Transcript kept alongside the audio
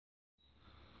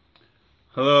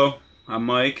Hello, I'm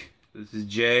Mike. This is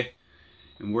Jay,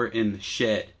 and we're in the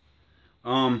shed.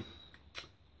 We're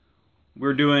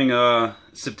doing a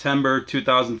September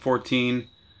 2014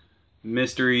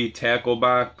 mystery tackle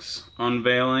box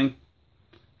unveiling.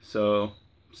 So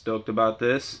stoked about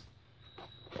this,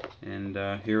 and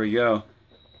here we go.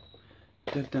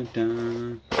 Dun, dun,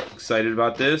 dun. Excited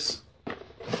about this.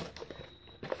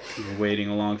 Been waiting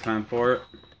a long time for it,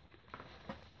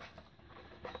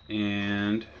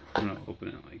 and I'm gonna open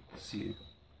it like see.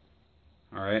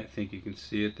 Alright, I think you can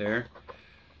see it there.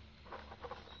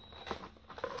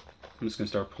 I'm just gonna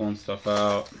start pulling stuff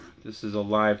out. This is a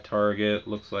live target.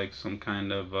 Looks like some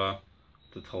kind of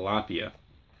the tilapia.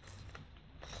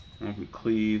 I'm from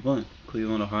Cleveland,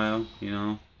 Ohio. You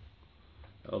know,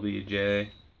 LBJ,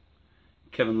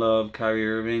 Kevin Love, Kyrie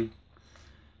Irving.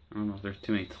 I don't know if there's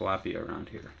too many tilapia around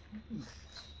here.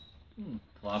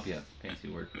 Tilapia, fancy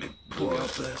word. Pull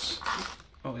out this.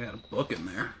 Oh, we got a book in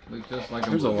there. Looks just like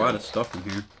There's a lot of stuff in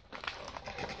here.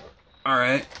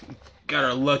 Alright, got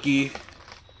our lucky.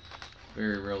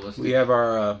 Very realistic. We have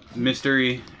our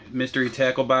mystery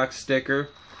tackle box sticker.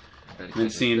 Been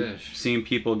seeing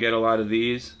people get a lot of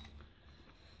these.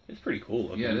 It's pretty cool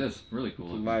looking. Yeah, it is really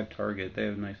cool. It's a live target. They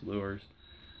have nice lures.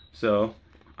 So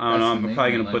I don't know. I'm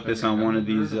probably gonna put this on one of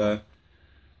these.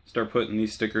 Start putting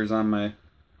these stickers on my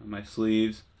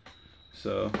sleeves.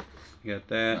 So you got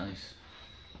that. Nice.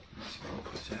 Let's see if I can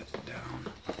put that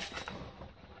down.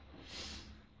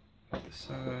 Put the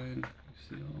side.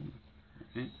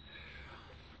 Right.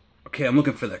 Okay, I'm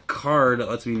looking for the card that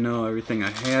lets me know everything I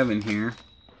have in here.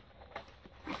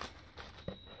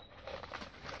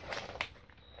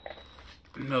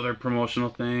 Another promotional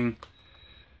thing.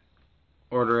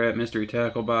 Order at Mystery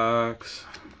Tackle Box.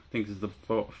 I think this is the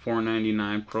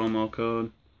 $4.99 promo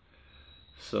code.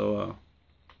 So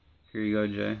here you go,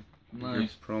 Jay. Nice.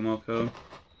 Here's promo code.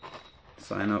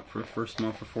 Sign up for the first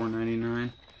month for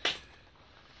 $4.99.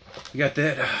 You got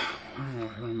that? I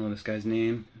don't know this guy's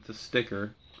name. It's a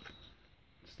sticker.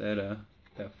 It's that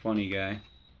funny guy.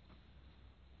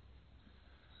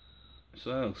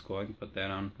 So that looks cool. I can put that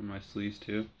on my sleeves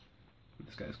too.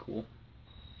 This guy's cool.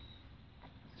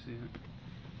 See it?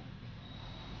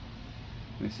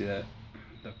 Let me see that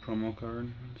promo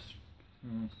card.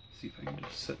 See if I can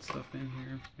just set stuff in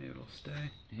here. Maybe it'll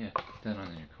stay. Yeah, put that on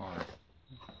in your car.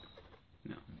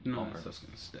 No, that stuff's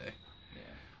gonna stay.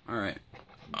 Yeah. Alright.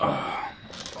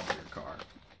 Bump your car.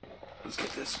 Let's get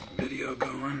this video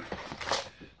going.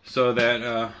 So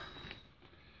that,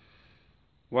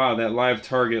 wow, that live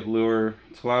target lure.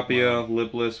 Tilapia,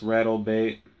 lipless, rattle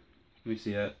bait. Let me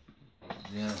see that.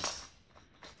 Yeah.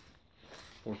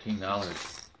 $14. I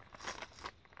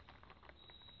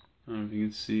don't know if you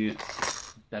can see it.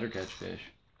 Better catch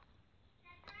fish.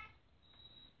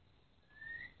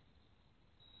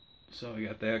 So we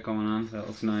got that going on. That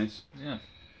looks nice. Yeah.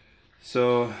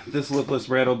 So this lipless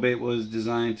rattle bait was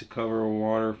designed to cover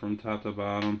water from top to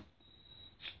bottom.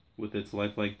 With its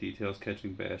lifelike details,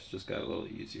 catching bass just got a little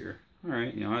easier. All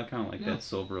right, you know, I kind of like that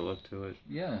silver look to it.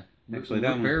 Yeah. Actually,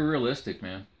 that one very realistic,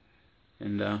 man.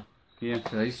 And yeah.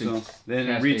 So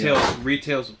then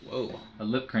retails. Whoa. A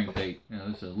lip crankbait. You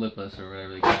know, this is a lipless or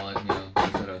whatever they call it. You know,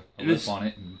 instead of a lip on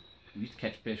it, and we used to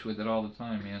catch fish with it all the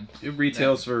time, man. It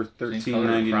retails for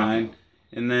 $13.99.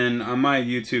 And then on my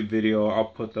YouTube video, I'll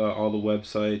put all the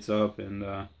websites up and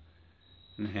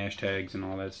hashtags and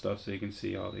all that stuff, so you can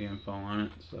see all the info on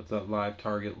it. So that's that live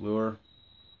target lure.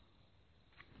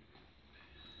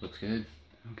 Looks good.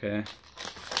 Okay.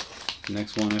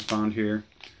 Next one I found here.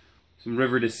 Some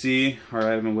River to Sea.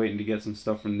 Alright, I've been waiting to get some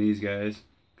stuff from these guys,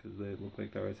 because they look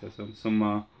like they always have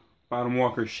some bottom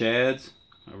walker shads.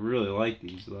 I really like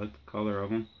these. I like the color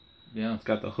of them. Yeah. It's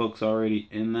got the hooks already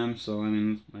in them, so I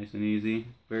mean, it's nice and easy.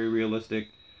 Very realistic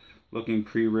looking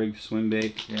pre-rigged swim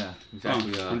bait. Yeah,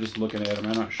 exactly. I'm just looking at them.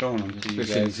 I'm not showing them to you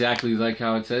guys. Exactly like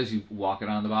how it says. You walk it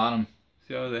on the bottom.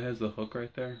 See how it has the hook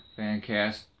right there? Fan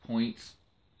cast points.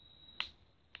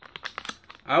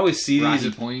 I always see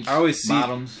these. Points, I always see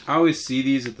bottoms. I always see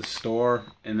these at the store,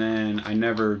 and then I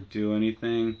never do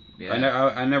anything. Yeah.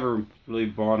 I never really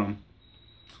bought them.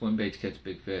 Swim baits catch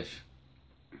big fish.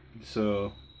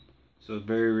 So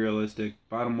very realistic.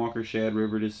 Bottom walker shad,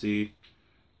 River to Sea.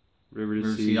 River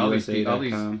to Sea,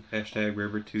 USA.com, hashtag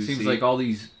River2Sea. Seems like all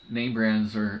these name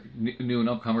brands are new and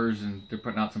upcomers, and they're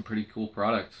putting out some pretty cool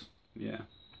products. Yeah.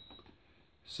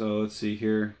 So let's see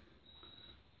here.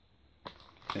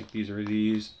 I think these are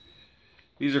these.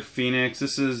 These are Phoenix.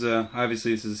 This is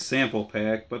obviously this is a sample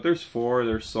pack, but there's 4.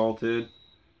 They're salted.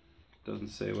 Doesn't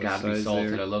say what Gotta size be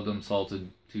salted. they're. I love them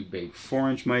salted tube baits.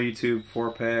 4-inch Mighty Tube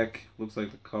 4-pack. Looks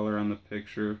like the color on the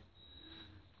picture.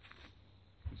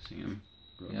 Let's see them.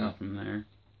 Yeah. From there.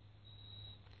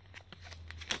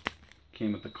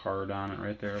 Came with the card on it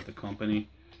right there of the company.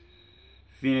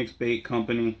 Phoenix Bait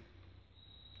Company.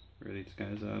 Where are these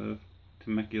guys out of?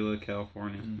 Temecula,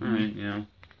 California. Mm-hmm. Alright, yeah.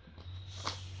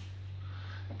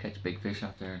 Catch big fish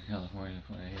out there in California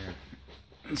from what I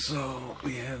hear. So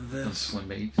we have Some this. swim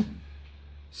baits.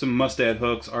 Some mustad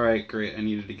hooks. Alright, great. I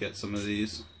needed to get some of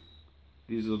these.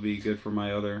 These will be good for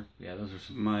my other Those are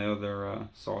some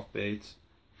soft baits.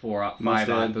 4 Mustad.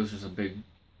 5 those are some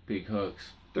big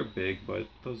hooks. They're big, but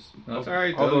those. That's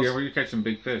alright though. You're catching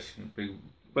big fish.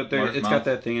 But it's got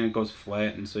that thing and it goes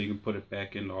flat, and so you can put it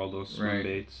back into all those swim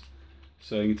baits.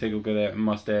 So you can take a look at that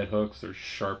mustad hooks. They're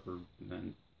sharper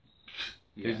than.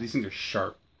 Yeah. These things are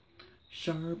sharp.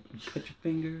 Sharp. Cut your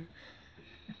finger.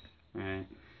 All right.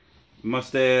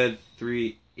 Mustad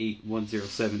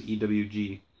 38107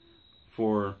 EWG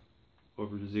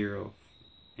 4/0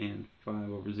 and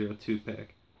 5/0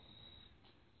 2-pack.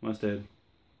 Mustad.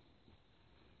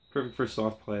 Perfect for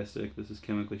soft plastic. This is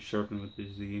chemically sharpened with the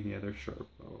Z. Yeah, they're sharp.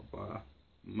 Blah, blah, blah.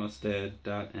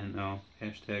 Mustad.no.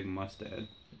 #Mustad.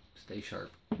 Stay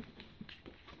sharp.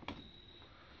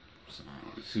 So,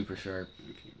 super sharp.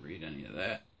 I can't read any of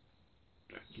that.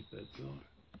 Keep that going.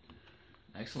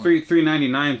 Excellent.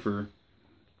 $3.99 for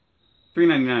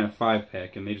 $3.99 a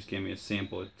 5-pack, and they just gave me a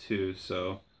sample of 2.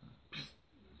 So,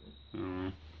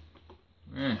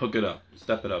 hook it up.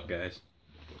 Step it up, guys.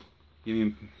 Give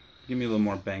me a little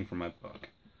more bang for my buck.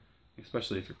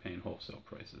 Especially if you're paying wholesale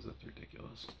prices. That's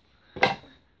ridiculous.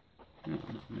 No,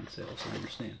 I'm in sales, I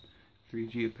understand.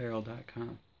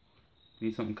 3gapparel.com.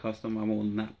 Need something custom, I will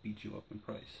not beat you up in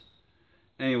price.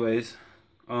 Anyways,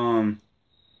 the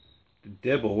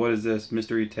Dibble, what is this?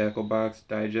 Mystery Tackle Box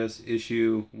Digest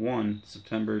Issue 1,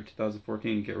 September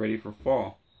 2014. Get ready for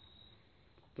fall.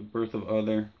 The birth of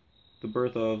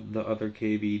the other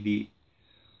KBD.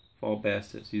 Fall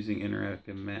Baskets using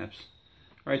interactive maps.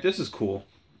 Alright, this is cool.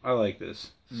 I like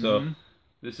this. So,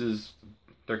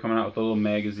 they're coming out with a little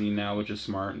magazine now, which is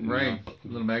smart. And, right.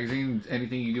 Little magazine.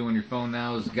 Anything you do on your phone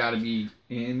now has got to be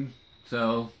in.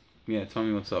 So. Yeah, tell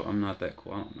me what's up. I'm not that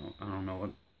cool. I don't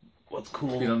know what's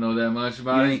cool. If you don't know that much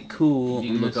about it. Cool. You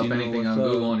can look up anything on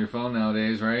Google on your phone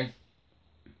nowadays, right?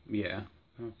 Yeah.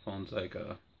 My phone's like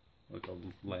a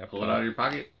laptop. Pull it out of your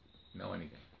pocket. Know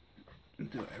anything.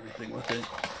 Do everything with it.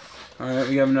 Alright,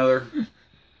 we have another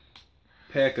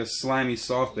pack of slimy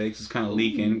soft bakes. It's kind of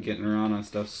leaking, getting around on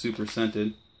stuff. Super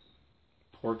scented.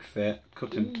 Pork fat.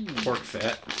 Cooked in pork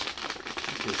fat.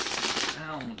 It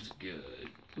sounds good.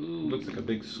 Ooh, looks like a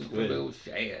big squid. Little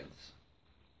shads.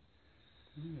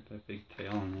 Look at that big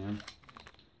tail on there.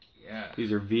 Yeah.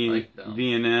 These are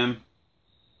V&M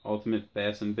Ultimate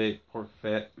Bass and Bait Pork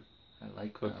Fat. I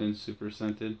like cooked in super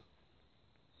scented.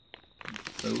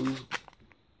 Those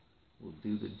will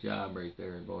do the job right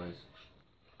there, boys.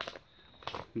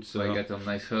 So I got them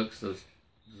nice hooks, those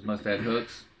mustad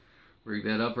hooks. Rig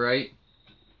that up right.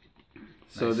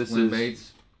 So nice this is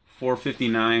baits.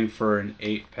 $4.59 for an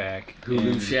 8-pack.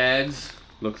 Hoodoo shads.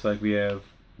 Looks like we have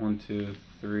 1, 2,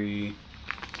 3,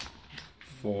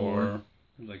 4.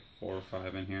 There's like 4 or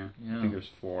 5 in here. Yeah. I think there's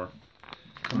 4.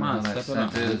 Come on, step it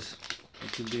up. What's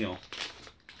the deal?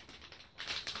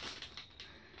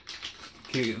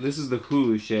 Okay, this is the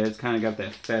Hulu shad. It's kind of got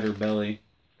that fatter belly.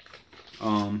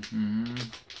 Yeah,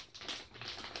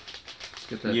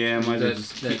 I might as well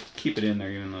just keep it in there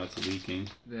even though it's leaking.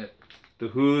 The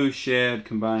Hulu shad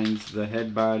combines the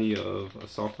head body of a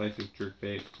soft plastic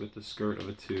jerkbait with the skirt of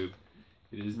a tube.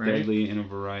 It is deadly in a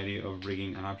variety of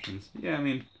rigging options. Yeah, I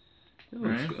mean,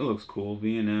 it looks cool.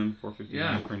 V&M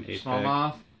 $4.59 for an 8-pack.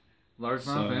 Smallmouth,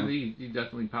 largemouth, you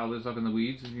definitely pile this up in the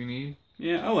weeds if you need.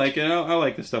 Yeah, I like it. I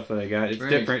like the stuff that I got. It's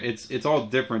different. It's all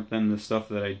different than the stuff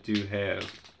that I do have,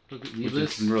 which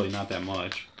is really not that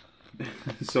much.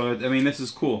 So, I mean, this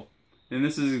is cool. And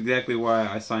this is exactly why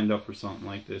I signed up for something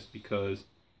like this, because,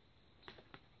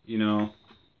 you know,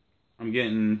 I'm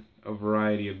getting a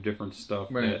variety of different stuff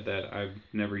that I've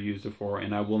never used before,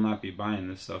 and I will not be buying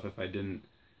this stuff if I didn't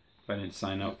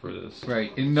sign up for this.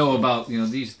 Right, and know about, you know,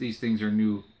 these things are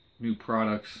new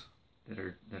products that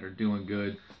are doing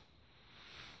good.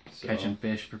 So, catching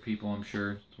fish for people, I'm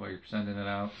sure. That's why you're sending it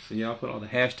out. So yeah, I'll put all the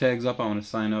hashtags up. I want to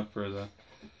sign up for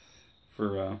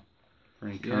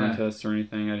any contests or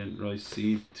anything. I didn't really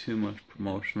see too much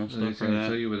promotional stuff for that. I'll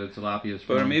tell you where the tilapia is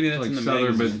from. But maybe that's like in the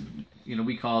southern, magazine. But you know,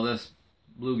 we call this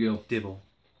bluegill. Dibble.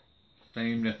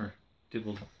 Same differ.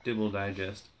 Dibble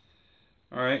digest.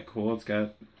 All right, cool. It's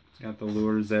got the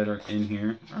lures that are in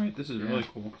here. All right, this is really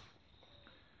cool.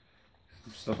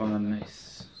 Some stuff on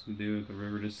nice. To do with the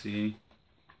river to sea.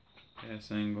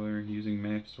 Bass angler using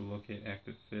maps to locate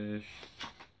active fish.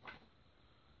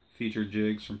 featured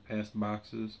jigs from past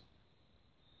boxes.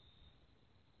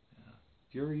 Yeah.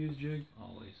 Do you ever use jigs?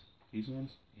 Always. These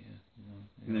ones? Yeah. You know,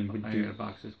 And then I got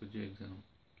boxes with jigs in them.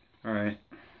 Alright.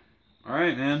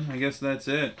 Alright, man. I guess that's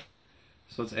it.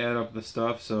 So let's add up the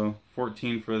stuff. So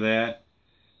 14 for that.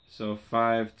 So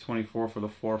 5.24 for the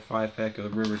 4-5 pack of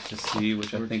the River to Sea, which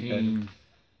 14. I think that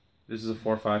this is a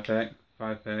 4-5 pack,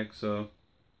 5-pack. So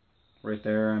right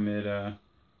there, I'm at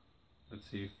let's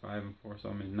see, 5 and 4, so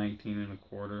I'm at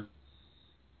 19.25.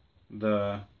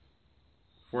 The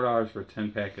 $4 for a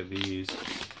 10-pack of these.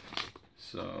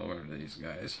 So what are these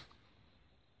guys?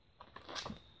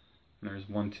 And there's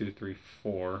 1, 2, 3,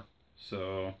 4.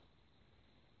 So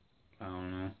I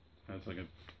don't know. That's like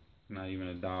not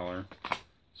even $1.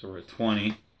 So we're at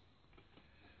 20.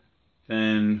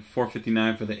 Then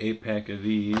 $4.59 for the 8-pack of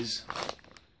these.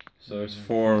 So there's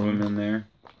 4 of them in there.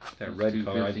 That red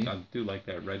color, I do like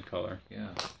that red color. Yeah.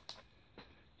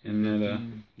 And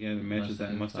then yeah, it matches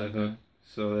that mustard hook.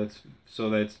 So that's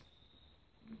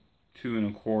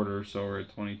 2.25. So we're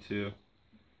at 22.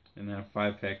 And then a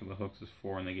 5-pack of the hooks is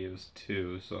 4, and they gave us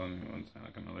 2. So I mean, it's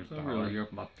like another $1. Really, you're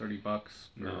up about $30.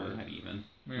 No, not even.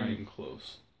 Not even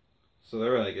close. So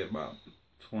they're like at about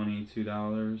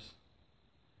 $22.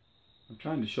 I'm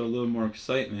trying to show a little more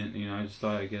excitement. You know, I just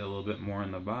thought I'd get a little bit more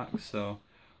in the box. So,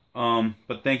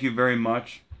 but thank you very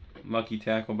much, Lucky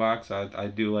Tackle Box. I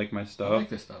do like my stuff. I like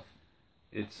this stuff.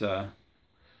 It's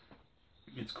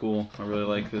cool. I really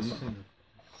like this.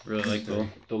 Really like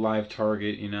the live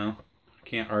target. You know, I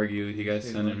can't argue with you guys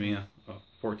sending me a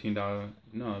 $14.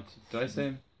 No, did I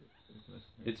say?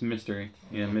 It's mystery.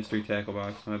 Yeah, mystery tackle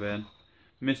box. My bad.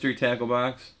 Mystery tackle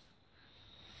box.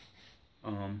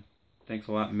 Thanks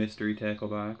a lot, Mystery Tackle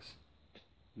Box.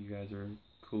 You guys are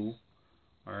cool.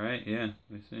 Alright, yeah,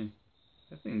 let me see.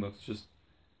 That thing looks just...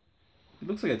 It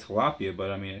looks like a tilapia,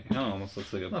 but I mean, it kind of almost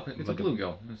looks like a... It's like a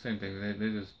bluegill. The same thing.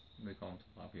 They call them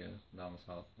tilapia down the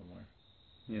south somewhere.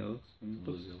 Yeah, it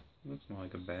looks more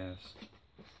like a bass.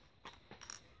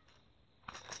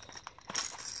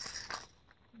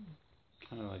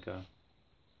 Kind of like a...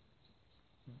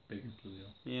 Bigger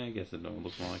bluegill. Yeah, I guess it don't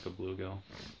look more like a bluegill.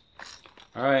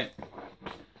 Alright.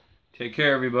 Take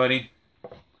care, everybody.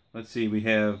 Let's see, we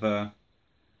have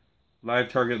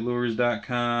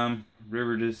LiveTargetLures.com,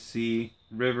 River to Sea,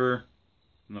 River,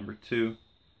 number 2,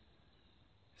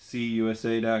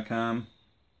 SeaUSA.com,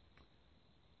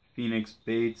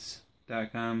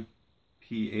 PhoenixBaits.com,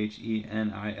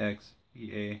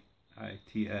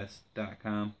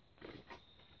 PhenixBaits.com,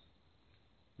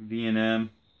 V&M,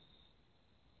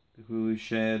 The Hulu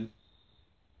Shad,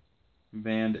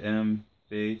 Band M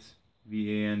Baits,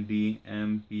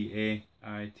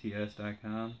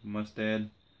 VANDMBAITS.com,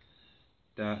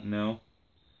 Mustad.no.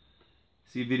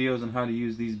 See videos on how to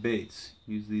use these baits.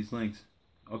 Use these links.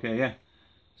 Okay, yeah.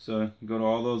 So go to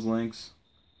all those links.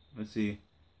 Let's see.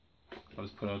 I'll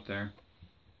just put out there.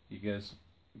 You guys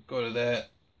go to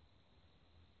that.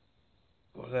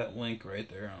 Go to that link right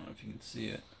there. I don't know if you can see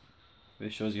it.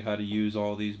 It shows you how to use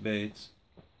all these baits.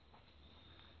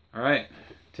 Alright.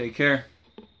 Take care.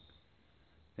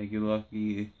 Thank you,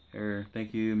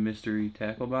 thank you, Mystery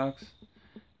Tackle Box.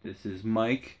 This is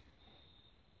Mike.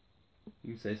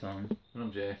 You can say something.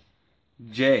 I'm Jay.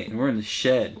 Jay, and we're in the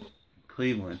shed,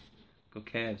 Cleveland. Go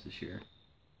Cavs this year.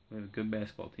 We have a good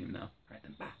basketball team now. Alright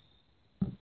then, bye.